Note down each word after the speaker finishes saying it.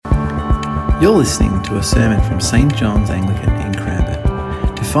You're listening to a sermon from St John's Anglican in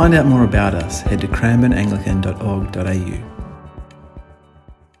Cranbourne. To find out more about us, head to cranbourneanglican.org.au.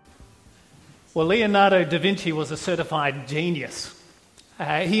 Well, Leonardo da Vinci was a certified genius.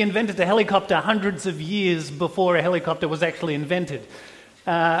 He invented a helicopter hundreds of years before a helicopter was actually invented.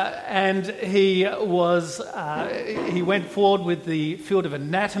 And he went forward with the field of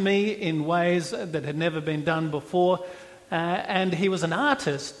anatomy in ways that had never been done before. And he was an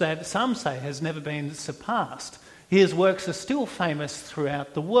artist that some say has never been surpassed. His works are still famous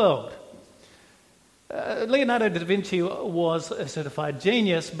throughout the world. Leonardo da Vinci was a certified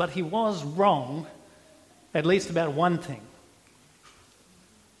genius, but he was wrong at least about one thing.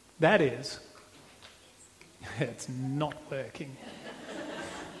 That is, it's not working.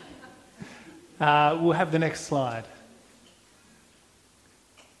 We'll have the next slide.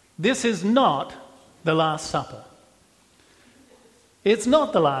 This is not the Last Supper. It's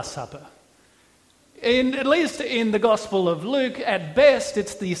not the Last Supper. At least in the Gospel of Luke, at best,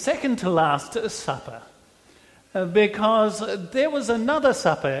 it's the second to last supper. Because there was another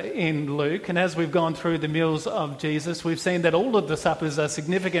supper in Luke, and as we've gone through the meals of Jesus, we've seen that all of the suppers are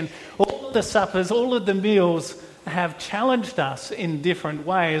significant. All of the suppers, all of the meals have challenged us in different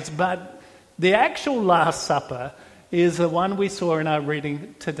ways, but the actual Last Supper is the one we saw in our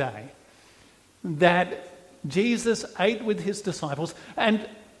reading today. That Jesus ate with his disciples, and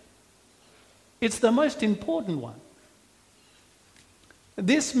it's the most important one.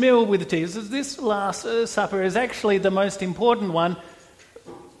 This meal with Jesus, this Last Supper, is actually the most important one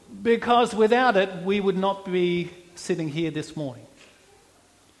because without it, we would not be sitting here this morning.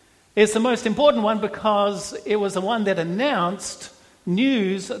 It's the most important one because it was the one that announced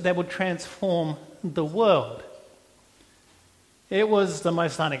news that would transform the world. It was the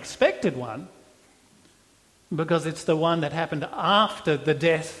most unexpected one because it's the one that happened after the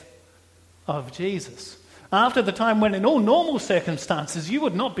death of Jesus. After the time when in all normal circumstances you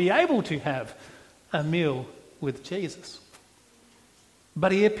would not be able to have a meal with Jesus.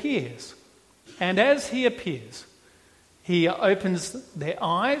 But he appears. And as he appears, he opens their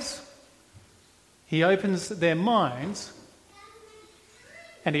eyes, he opens their minds,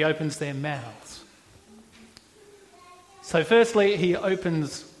 and he opens their mouths. So firstly, he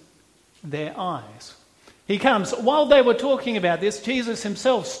opens their eyes. He comes. While they were talking about this, Jesus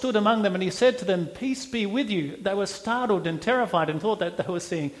himself stood among them and he said to them, "Peace be with you." They were startled and terrified and thought that they were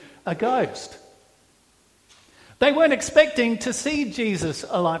seeing a ghost. They weren't expecting to see Jesus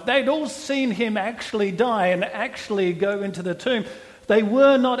alive. They'd all seen him actually die and actually go into the tomb. They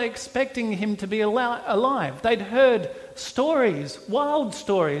were not expecting him to be alive. They'd heard stories, wild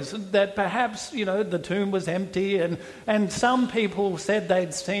stories, that perhaps, the tomb was empty and some people said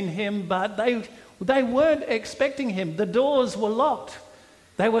they'd seen him, but they weren't expecting him. The doors were locked.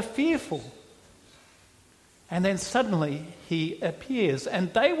 They were fearful. And then suddenly he appears.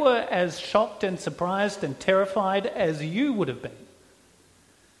 And they were as shocked and surprised and terrified as you would have been.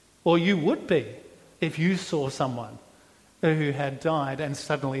 Or you would be if you saw someone who had died and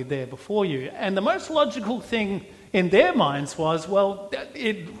suddenly there before you. And the most logical thing in their minds was, well,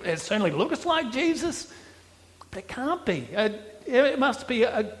 it certainly looks like Jesus, but it can't be. It must be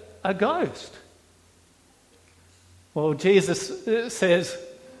a ghost. Well, Jesus says,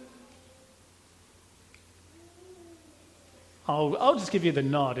 I'll just give you the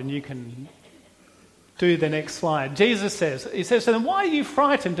nod and you can do the next slide. Jesus says, he says to them, "Why are you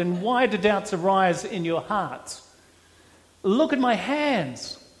frightened and why do doubts arise in your hearts? Look at my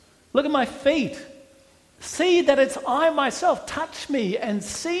hands, look at my feet. See that it's I myself. Touch me and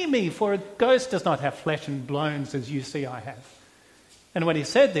see me, for a ghost does not have flesh and bones as you see I have." And when he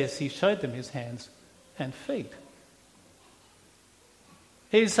said this, he showed them his hands and feet.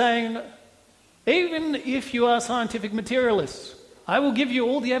 He's saying, even if you are scientific materialists, I will give you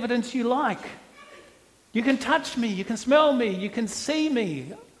all the evidence you like. You can touch me, you can smell me, you can see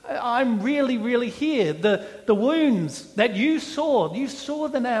me. I'm really, really here. The wounds that you saw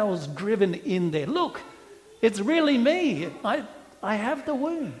the nails driven in there. Look, it's really me. I have the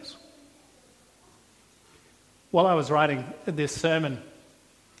wounds. While I was writing this sermon,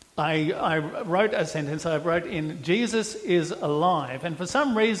 I wrote a sentence. I wrote in, "Jesus is alive." And for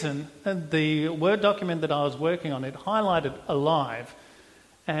some reason, the Word document that I was working on, it highlighted alive.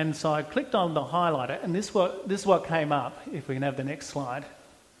 And so I clicked on the highlighter, and this is what came up, if we can have the next slide.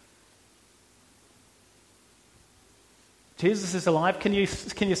 Jesus is alive. Can you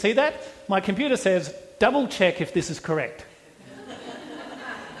see that? My computer says, double check if this is correct.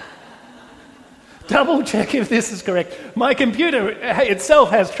 Double check if this is correct. My computer itself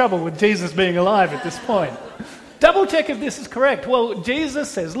has trouble with Jesus being alive at this point. double check if this is correct. Well, Jesus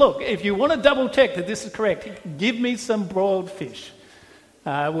says, look, if you want to double check that this is correct, give me some broiled fish.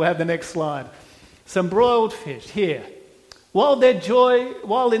 We'll have the next slide. Some broiled fish here. While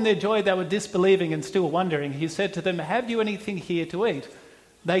in their joy they were disbelieving and still wondering, he said to them, have you anything here to eat?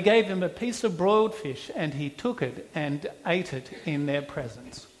 They gave him a piece of broiled fish, and he took it and ate it in their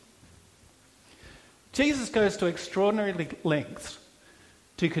presence. Jesus goes to extraordinary lengths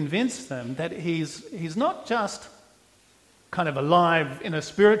to convince them that he's not just kind of alive in a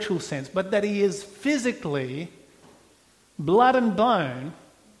spiritual sense, but that he is physically, blood and bone,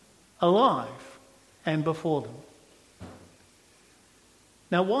 alive and before them.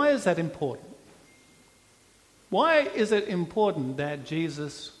 Now, why is that important? Why is it important that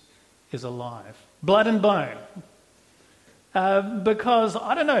Jesus is alive? Blood and bone. Because,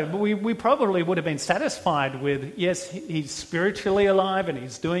 I don't know, we probably would have been satisfied with, yes, he's spiritually alive and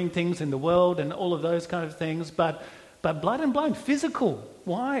he's doing things in the world and all of those kind of things, but blood and bone, physical.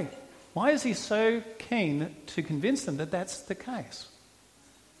 Why? Why is he so keen to convince them that that's the case?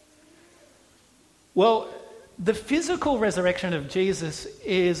 Well, the physical resurrection of Jesus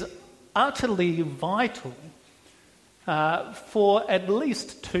is utterly vital for at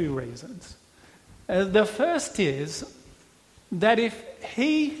least two reasons. The first is that if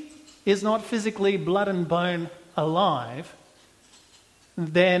he is not physically blood and bone alive,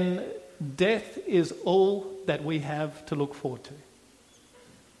 then death is all that we have to look forward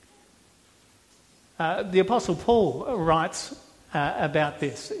to. The Apostle Paul writes about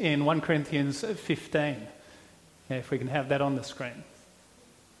this in 1 Corinthians 15. If we can have that on the screen.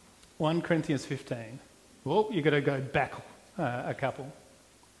 1 Corinthians 15. Well, you've got to go back a couple.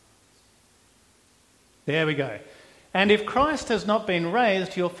 There we go. And if Christ has not been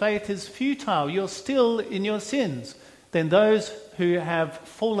raised, your faith is futile. You're still in your sins. Then those who have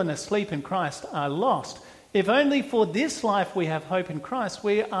fallen asleep in Christ are lost. If only for this life we have hope in Christ,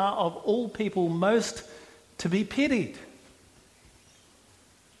 we are of all people most to be pitied.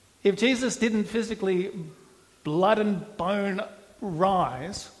 If Jesus didn't physically blood and bone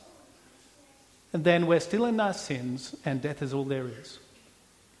rise, then we're still in our sins and death is all there is.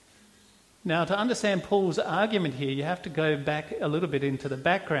 Now, to understand Paul's argument here, you have to go back a little bit into the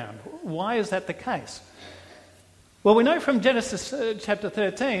background. Why is that the case? Well, we know from Genesis chapter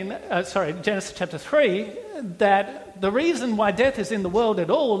 3, that the reason why death is in the world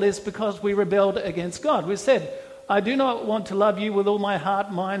at all is because we rebelled against God. We said, I do not want to love you with all my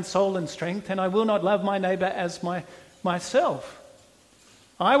heart, mind, soul, and strength, and I will not love my neighbour as myself.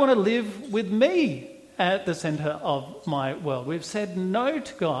 I want to live with me at the centre of my world. We've said no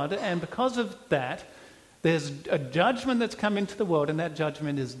to God, and because of that, there's a judgment that's come into the world, and that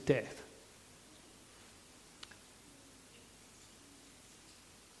judgment is death.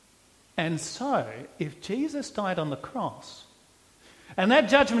 And so, if Jesus died on the cross, and that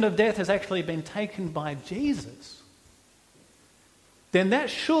judgment of death has actually been taken by Jesus, then that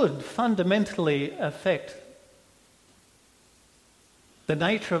should fundamentally affect the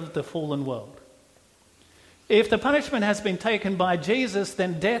nature of the fallen world. If the punishment has been taken by Jesus,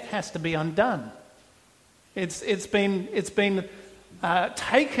 then death has to be undone. It's been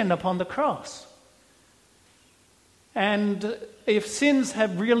taken upon the cross. And if sins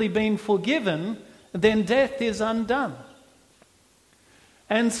have really been forgiven, then death is undone.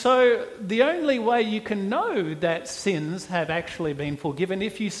 And so the only way you can know that sins have actually been forgiven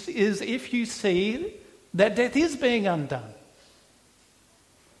is if you see that death is being undone.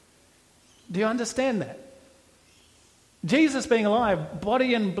 Do you understand that? Jesus being alive,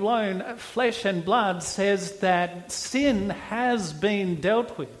 body and blown, flesh and blood, says that sin has been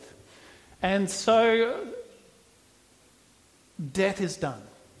dealt with. And so death is done.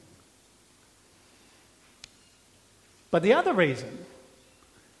 But the other reason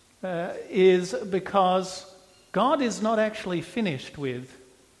is because God is not actually finished with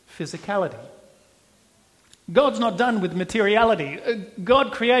physicality. God's not done with materiality.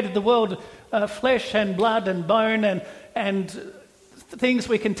 God created the world flesh and blood and bone and things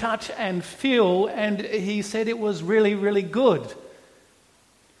we can touch and feel, and he said it was really, really good.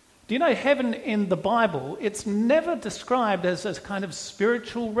 Do you know heaven in the Bible, it's never described as a kind of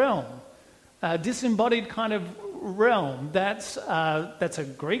spiritual realm, a disembodied kind of realm. That's a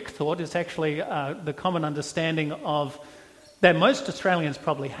Greek thought. It's actually the common understanding of that most Australians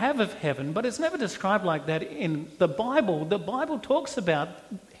probably have of heaven, but it's never described like that in the Bible. The Bible talks about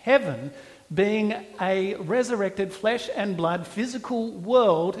heaven being a resurrected flesh and blood physical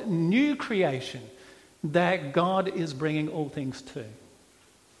world, new creation that God is bringing all things to.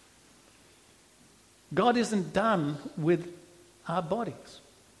 God isn't done with our bodies.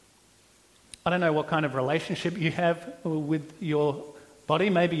 I don't know what kind of relationship you have with your body.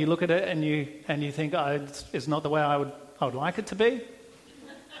 Maybe you look at it and you think, oh, it's not the way I would like it to be.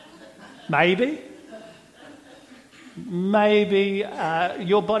 Maybe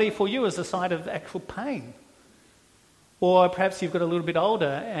your body for you is a site of actual pain. Or perhaps you've got a little bit older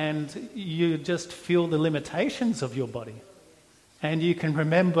and you just feel the limitations of your body. And you can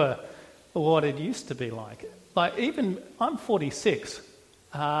remember what it used to be like. Like even, I'm 46.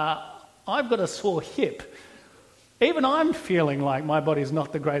 I've got a sore hip. Even I'm feeling like my body's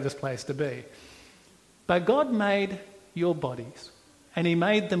not the greatest place to be. But God made your bodies. And He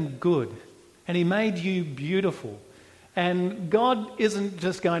made them good. And He made you beautiful. And God isn't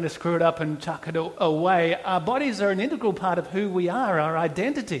just going to screw it up and chuck it away. Our bodies are an integral part of who we are, our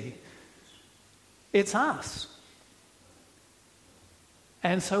identity. It's us.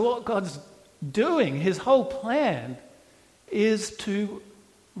 And so what God's doing, His whole plan, is to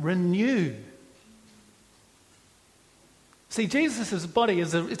renew. See, Jesus' body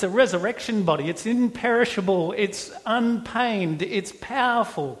it's a resurrection body. It's imperishable. It's unpained. It's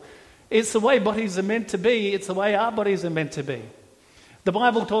powerful. It's the way bodies are meant to be. It's the way our bodies are meant to be. The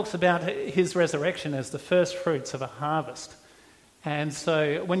Bible talks about His resurrection as the first fruits of a harvest. And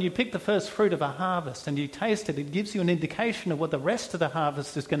so when you pick the first fruit of a harvest and you taste it, it gives you an indication of what the rest of the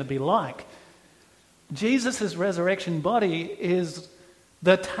harvest is going to be like. Jesus' resurrection body is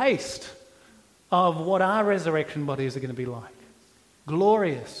the taste of what our resurrection bodies are going to be like.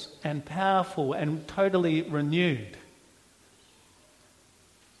 Glorious and powerful and totally renewed.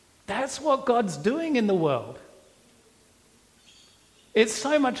 That's what God's doing in the world. It's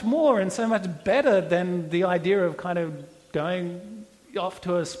so much more and so much better than the idea of kind of going off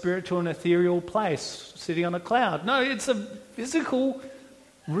to a spiritual and ethereal place, sitting on a cloud. No, it's a physical,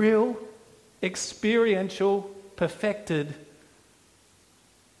 real, experiential, perfected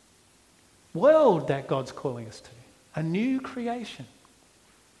world that God's calling us to. A new creation.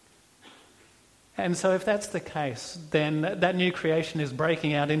 And so if that's the case, then that new creation is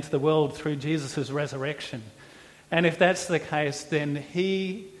breaking out into the world through Jesus' resurrection. And if that's the case, then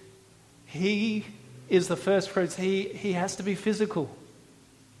He is the first fruits. He has to be physical.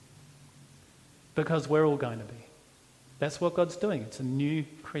 Because we're all going to be. That's what God's doing. It's a new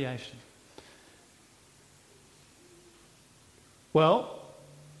creation. Well,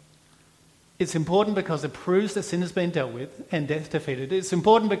 it's important because it proves that sin has been dealt with and death defeated. It's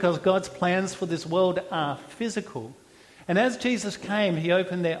important because God's plans for this world are physical. And as Jesus came, He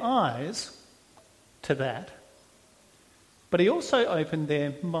opened their eyes to that. But He also opened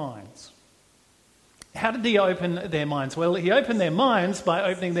their minds. How did He open their minds? Well, He opened their minds by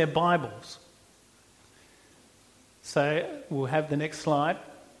opening their Bibles. So we'll have the next slide.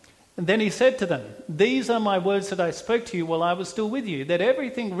 And then He said to them, "These are my words that I spoke to you while I was still with you, that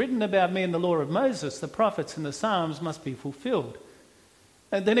everything written about me in the law of Moses, the prophets and the Psalms must be fulfilled."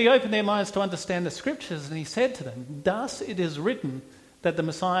 And then He opened their minds to understand the Scriptures, and He said to them, "Thus it is written that the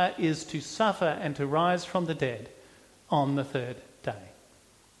Messiah is to suffer and to rise from the dead on the third day."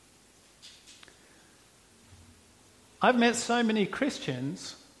 I've met so many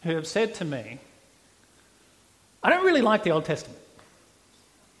Christians who have said to me, "I don't really like the Old Testament.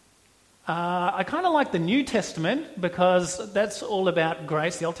 I kind of like the New Testament because that's all about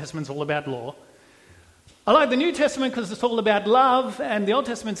grace. The Old Testament's all about law. I like the New Testament because it's all about love, and the Old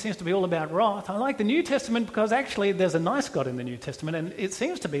Testament seems to be all about wrath. I like the New Testament because actually there's a nice God in the New Testament, and it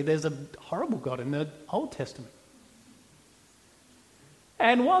seems to be there's a horrible God in the Old Testament."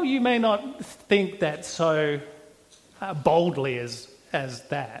 And while you may not think that so boldly as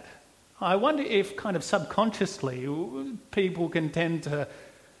that, I wonder if kind of subconsciously people can tend to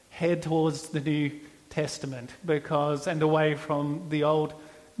head towards the New Testament and away from the Old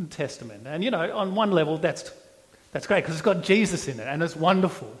Testament. And, on one level, that's great because it's got Jesus in it and it's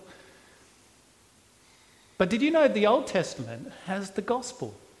wonderful. But did you know the Old Testament has the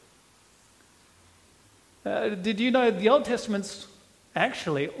gospel? Did you know the Old Testament's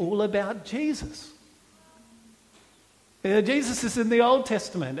actually all about Jesus? Jesus is in the Old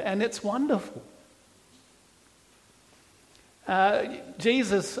Testament and it's wonderful.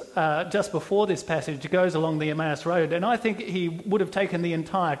 Jesus, just before this passage, goes along the Emmaus Road, and I think He would have taken the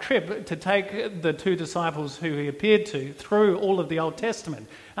entire trip to take the two disciples who He appeared to through all of the Old Testament.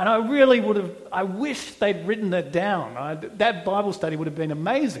 And I wish they'd written it down. That Bible study would have been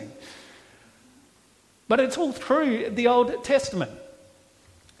amazing. But it's all through the Old Testament.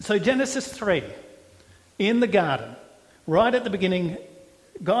 So Genesis 3, in the garden, right at the beginning,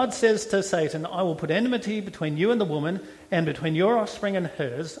 God says to Satan, "I will put enmity between you and the woman, and between your offspring and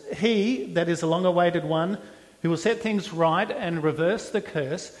hers. He, that is the long-awaited one, who will set things right and reverse the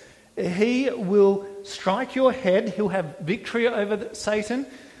curse, He will strike your head. He'll have victory over Satan,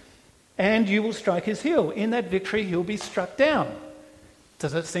 and you will strike his heel. In that victory, he'll be struck down.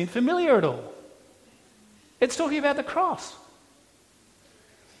 Does it seem familiar at all? It's talking about the cross.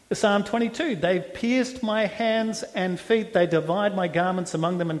 Psalm 22, they've pierced my hands and feet. They divide my garments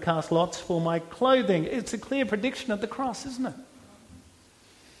among them and cast lots for my clothing. It's a clear prediction of the cross, isn't it?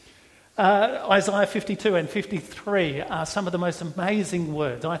 Isaiah 52 and 53 are some of the most amazing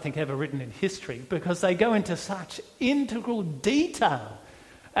words I think ever written in history, because they go into such integral detail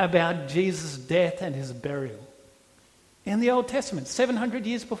about Jesus' death and his burial. In the Old Testament, 700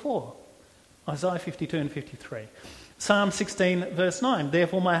 years before, Isaiah 52 and 53. Psalm 16 verse 9,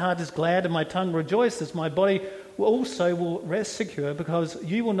 therefore my heart is glad and my tongue rejoices, my body also will rest secure, because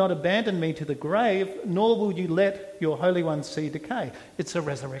you will not abandon me to the grave, nor will you let your Holy One see decay. It's a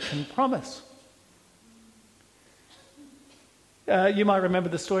resurrection promise. You might remember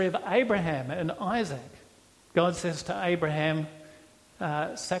the story of Abraham and Isaac. God says to Abraham,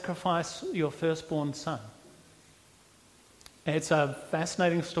 sacrifice your firstborn son. It's a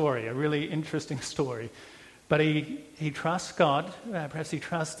fascinating story, a really interesting story. But he trusts God. Perhaps he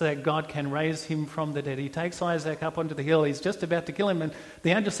trusts that God can raise him from the dead. He takes Isaac up onto the hill. He's just about to kill him. And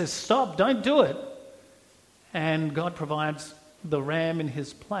the angel says, stop, don't do it. And God provides the ram in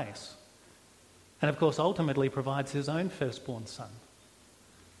his place. And of course, ultimately provides his own firstborn son.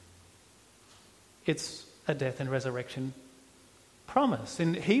 It's a death and resurrection promise.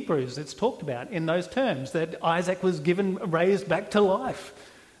 In Hebrews, it's talked about in those terms, that Isaac was raised back to life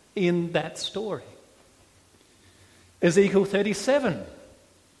in that story. Ezekiel 37.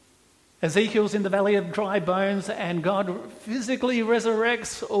 Ezekiel's in the valley of dry bones, and God physically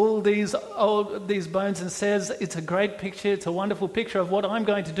resurrects all these bones and says, it's a great picture, it's a wonderful picture of what I'm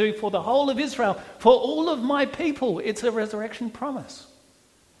going to do for the whole of Israel, for all of my people. It's a resurrection promise.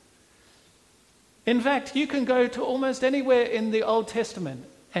 In fact, you can go to almost anywhere in the Old Testament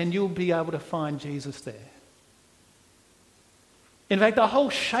and you'll be able to find Jesus there. In fact, the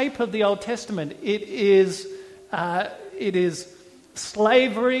whole shape of the Old Testament, it is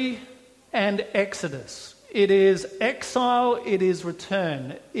slavery and exodus. It is exile, it is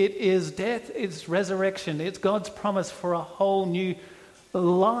return. It is death, it's resurrection. It's God's promise for a whole new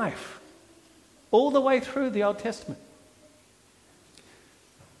life. All the way through the Old Testament.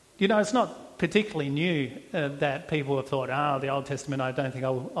 You know, it's not particularly new that people have thought, the Old Testament, I don't think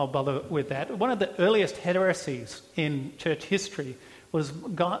I'll bother with that. One of the earliest heresies in church history was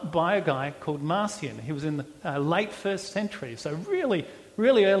by a guy called Marcion. He was in the late 1st century, so really,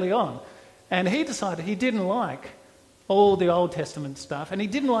 really early on. And he decided he didn't like all the Old Testament stuff, and he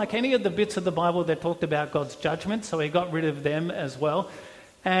didn't like any of the bits of the Bible that talked about God's judgment, so he got rid of them as well.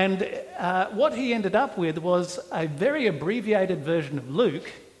 And what he ended up with was a very abbreviated version of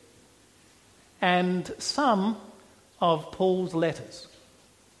Luke and some of Paul's letters.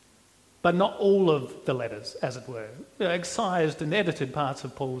 But not all of the letters, as it were. Excised and edited parts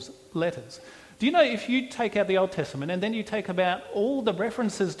of Paul's letters. Do you know, if you take out the Old Testament and then you take about all the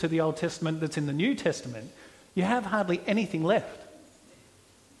references to the Old Testament that's in the New Testament, you have hardly anything left.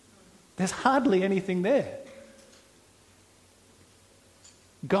 There's hardly anything there.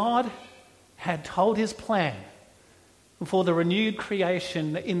 God had told his plan for the renewed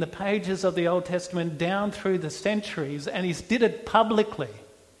creation in the pages of the Old Testament down through the centuries, and he did it publicly.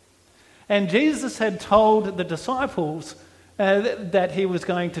 And Jesus had told the disciples that he was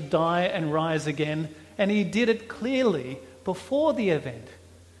going to die and rise again, and he did it clearly before the event.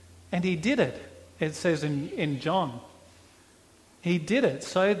 And he did it, it says in John, he did it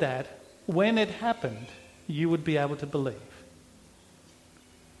so that when it happened, you would be able to believe.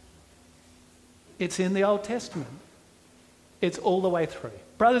 It's in the Old Testament. It's all the way through.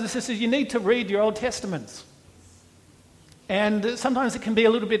 Brothers and sisters, you need to read your Old Testaments. And sometimes it can be a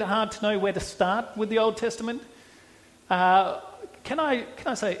little bit hard to know where to start with the Old Testament. Can I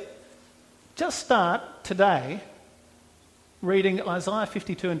say, just start today reading Isaiah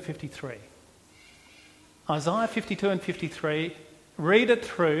 52 and 53. Isaiah 52 and 53, read it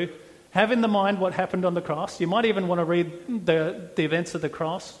through, have in the mind what happened on the cross. You might even want to read the events of the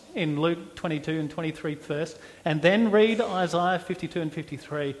cross in Luke 22 and 23 first, and then read Isaiah 52 and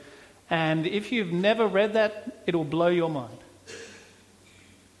 53. And if you've never read that, it'll blow your mind.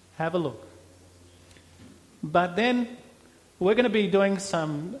 Have a look. But then we're going to be doing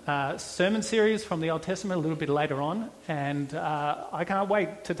some sermon series from the Old Testament a little bit later on, and I can't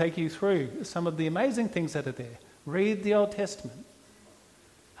wait to take you through some of the amazing things that are there. Read the Old Testament.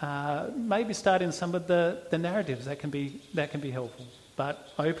 Maybe start in some of the narratives that can be helpful. But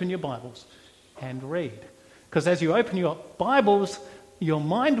open your Bibles and read. Because as you open your Bibles, your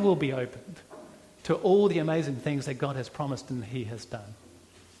mind will be opened to all the amazing things that God has promised and he has done.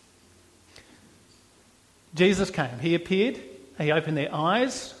 Jesus came. He appeared. He opened their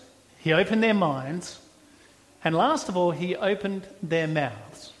eyes. He opened their minds. And last of all, he opened their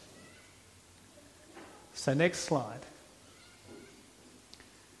mouths. So next slide.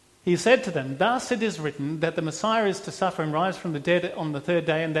 He said to them, "Thus it is written that the Messiah is to suffer and rise from the dead on the third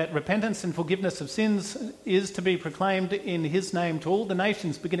day, and that repentance and forgiveness of sins is to be proclaimed in his name to all the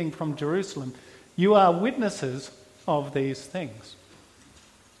nations, beginning from Jerusalem. You are witnesses of these things."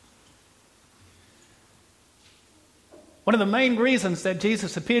 One of the main reasons that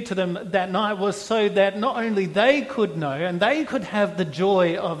Jesus appeared to them that night was so that not only they could know and they could have the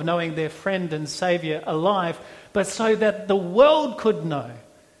joy of knowing their friend and Saviour alive, but so that the world could know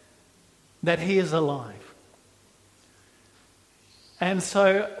that he is alive. And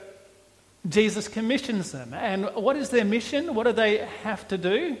so Jesus commissions them. And what is their mission? What do they have to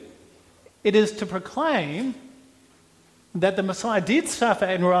do? It is to proclaim that the Messiah did suffer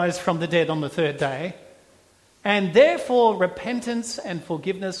and rise from the dead on the third day, and therefore repentance and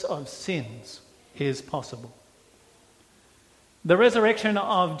forgiveness of sins is possible. The resurrection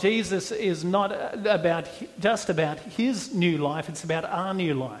of Jesus is not just about his new life, it's about our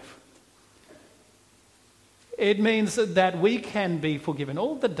new life. It means that we can be forgiven.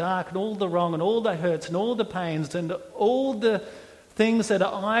 All the dark and all the wrong and all the hurts and all the pains and all the things that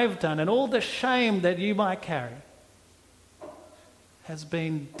I've done and all the shame that you might carry has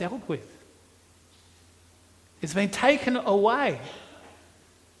been dealt with. It's been taken away.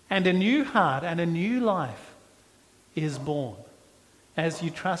 And a new heart and a new life is born as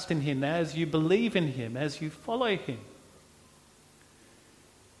you trust in him, as you believe in him, as you follow him.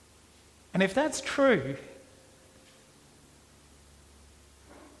 And if that's true,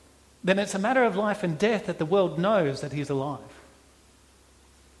 then it's a matter of life and death that the world knows that he's alive.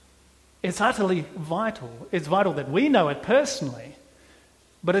 It's utterly vital. It's vital that we know it personally,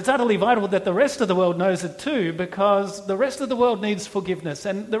 but it's utterly vital that the rest of the world knows it too, because the rest of the world needs forgiveness,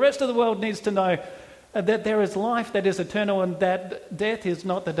 and the rest of the world needs to know that there is life that is eternal and that death is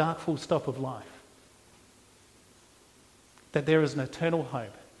not the dark full stop of life. That there is an eternal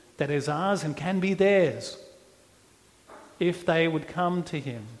hope that is ours and can be theirs if they would come to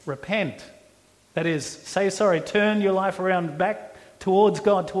him, repent. That is, say sorry, turn your life around back towards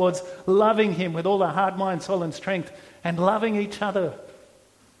God, towards loving him with all our heart, mind, soul and strength, and loving each other,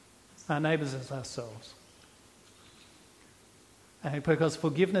 our neighbours as ourselves. And because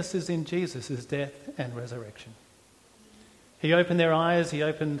forgiveness is in Jesus' death and resurrection. He opened their eyes, he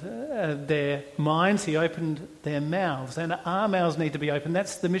opened their minds, he opened their mouths, and our mouths need to be open.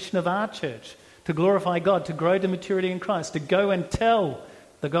 That's the mission of our church. To glorify God, to grow to maturity in Christ, to go and tell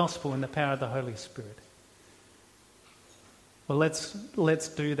the gospel in the power of the Holy Spirit. Well, let's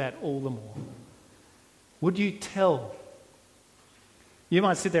do that all the more. Would you tell? You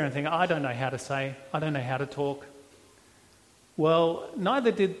might sit there and think, I don't know how to say, I don't know how to talk. Well,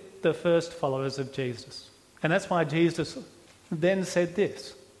 neither did the first followers of Jesus. And that's why Jesus then said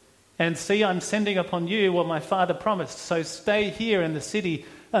this, "And see, I'm sending upon you what my Father promised, so stay here in the city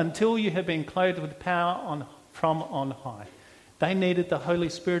until you have been clothed with power from on high." They needed the Holy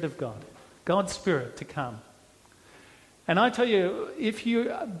Spirit of God, God's Spirit, to come. And I tell you, if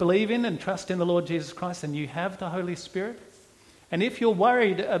you believe in and trust in the Lord Jesus Christ and you have the Holy Spirit, and if you're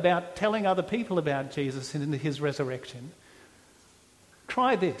worried about telling other people about Jesus and his resurrection,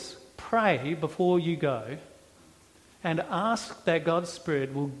 try this. Pray before you go and ask that God's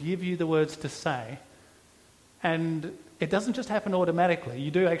Spirit will give you the words to say. And it doesn't just happen automatically.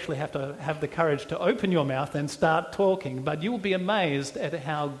 You do actually have to have the courage to open your mouth and start talking. But you will be amazed at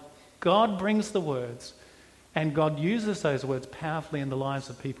how God brings the words and God uses those words powerfully in the lives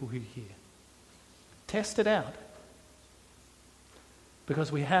of people who hear. Test it out.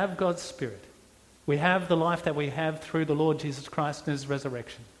 Because we have God's Spirit. We have the life that we have through the Lord Jesus Christ and his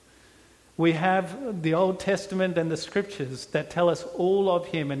resurrection. We have the Old Testament and the Scriptures that tell us all of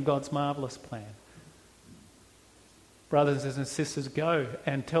him and God's marvellous plan. Brothers and sisters, go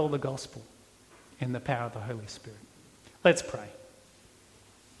and tell the gospel in the power of the Holy Spirit. Let's pray.